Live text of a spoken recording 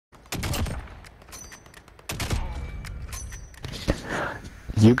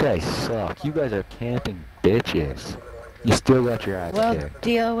You guys suck. You guys are camping bitches. You still got your ass Well, kicked.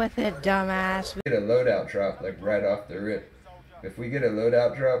 deal with it, dumbass. Get a loadout drop like right off the rip. If we get a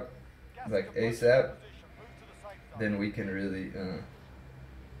loadout drop like ASAP, then we can really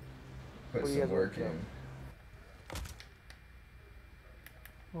put some work in.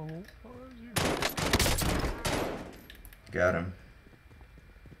 Got him.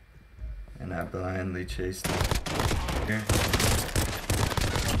 And I blindly chased him. Here.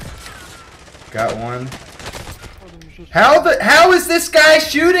 Got one. How is this guy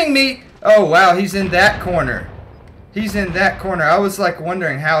shooting me? Oh wow, he's in that corner. He's in that corner. I was like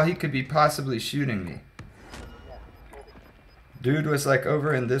wondering how he could be possibly shooting me. Dude was like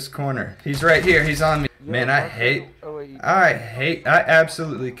over in this corner. He's right here. He's on me. Man, I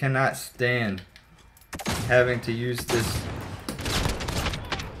absolutely cannot stand having to use this.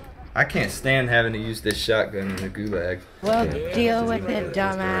 I can't stand having to use this shotgun in the gulag. Well, deal with it,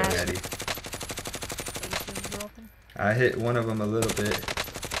 dumbass. I hit one of them a little bit.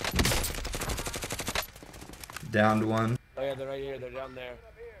 Downed one. Oh yeah, they're right here. They're down there.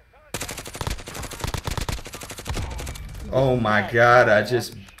 Oh my god, I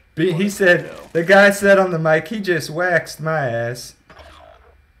just beat. He said, the guy said on the mic, he just waxed my ass.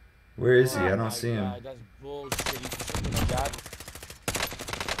 Where is he? I don't see him. That's bullshit.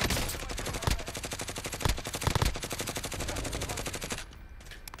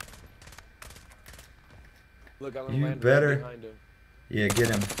 Look, I'm you better. Behind him. Yeah, get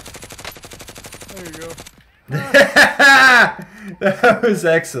him. There you go. That was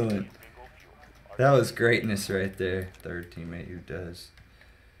excellent. That was greatness right there. Third teammate who does.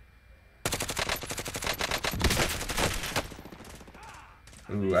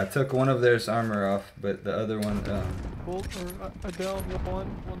 Ooh, I took one of theirs armor off, but the other one, I downed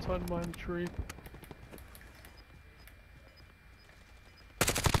one side behind the tree.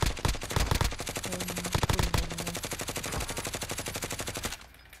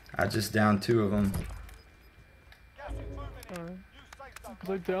 I just downed two of them. Alright. Because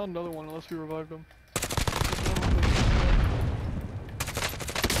I downed another one unless we revived him.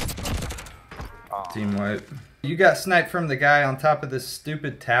 Team wipe. You got sniped from the guy on top of this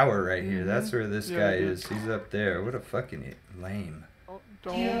stupid tower right here. That's where this guy is. He's up there. What a fucking lame. Oh,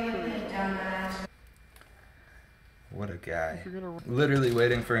 don't. What a guy. Literally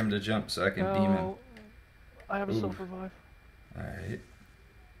waiting for him to jump so I can beam him. I have a self-revive. Alright.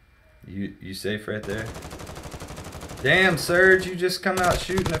 You safe right there? Damn, Surge, you just come out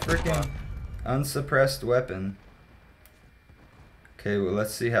shooting a freaking unsuppressed weapon. Okay, well,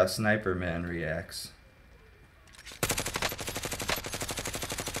 let's see how Sniper Man reacts.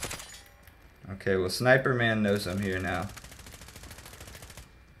 Okay, well, Sniper Man knows I'm here now.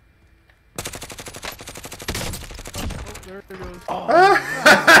 Oh, there it goes. Oh.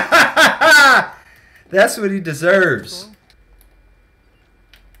 That's what he deserves.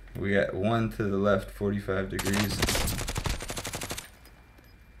 We got one to the left, 45 degrees.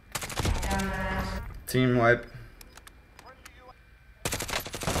 Team wipe.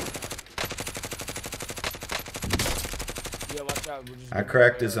 I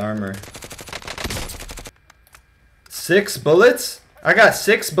cracked his armor. 6 bullets? I got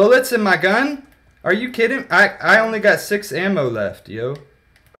 6 bullets in my gun? Are you kidding? I only got 6 ammo left, yo.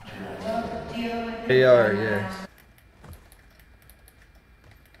 AR, yeah.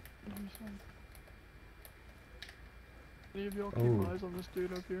 Any of y'all keep eyes on this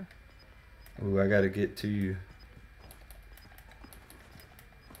dude up here? Ooh, I gotta get to you.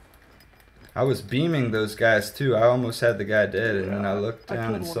 I was beaming those guys too. I almost had the guy dead, and then I looked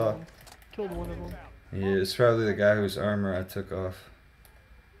down and saw. Killed one of them. Yeah, it's probably the guy whose armor I took off.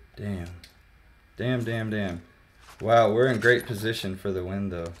 Damn. Damn. Wow, we're in great position for the win,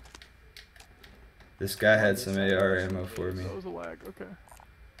 though. This guy had some AR ammo for me. That was a lag, okay.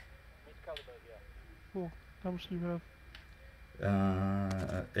 Cool. How much do you have?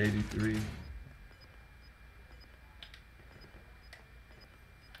 83.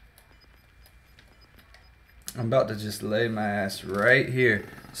 I'm about to just lay my ass right here.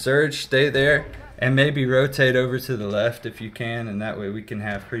 Surge, stay there, and maybe rotate over to the left if you can, and that way we can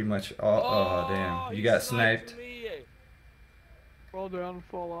have pretty much all. Oh, damn. You got sniped. Fall down and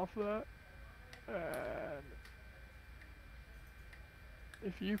fall off that. And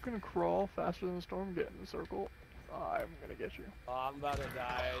if you can crawl faster than the storm, get in the circle. I'm gonna get you. Oh, I'm about to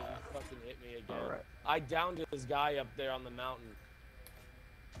die. You fucking hit me again. Alright. I downed this guy up there on the mountain.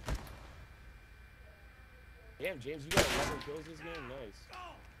 Damn, James, you got 11 kills this game? Nice.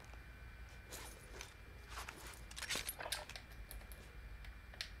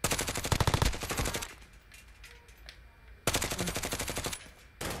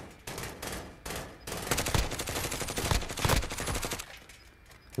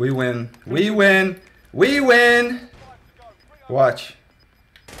 We win. We win. We win. Watch.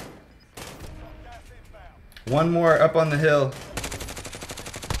 One more up on the hill.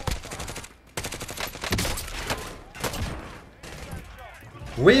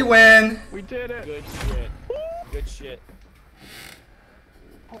 We win. We did it. Good shit. Good shit.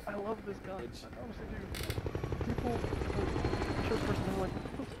 Oh, I love this gun. I honestly do. People, like, first person, they're like,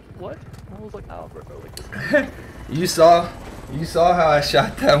 what? And I was like, oh, bro, like this. You saw how I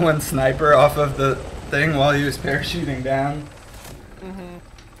shot that one sniper off of the thing while he was parachuting down? Mm-hmm.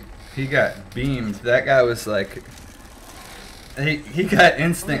 He got beamed. That guy was like, he got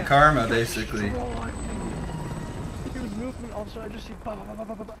instant karma basically. He was moving, all of a sudden I just see ba ba ba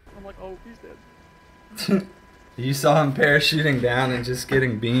ba ba ba. I'm like, oh, he's dead. You saw him parachuting down and just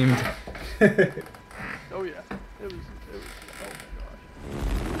getting beamed. Oh yeah, it was, oh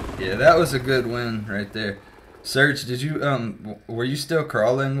my gosh. Yeah, that was a good win right there. Serge, did you were you still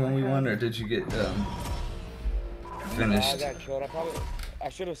crawling when we won, or did you get finished? I got killed. I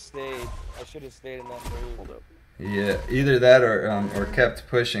should have stayed. I should have stayed in that move. Hold up. Yeah, either that or kept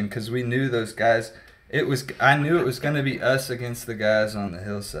pushing, because we knew those guys. I knew it was gonna be us against the guys on the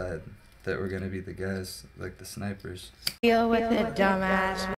hillside that were gonna be the guys like the snipers. Deal with it, dumbass.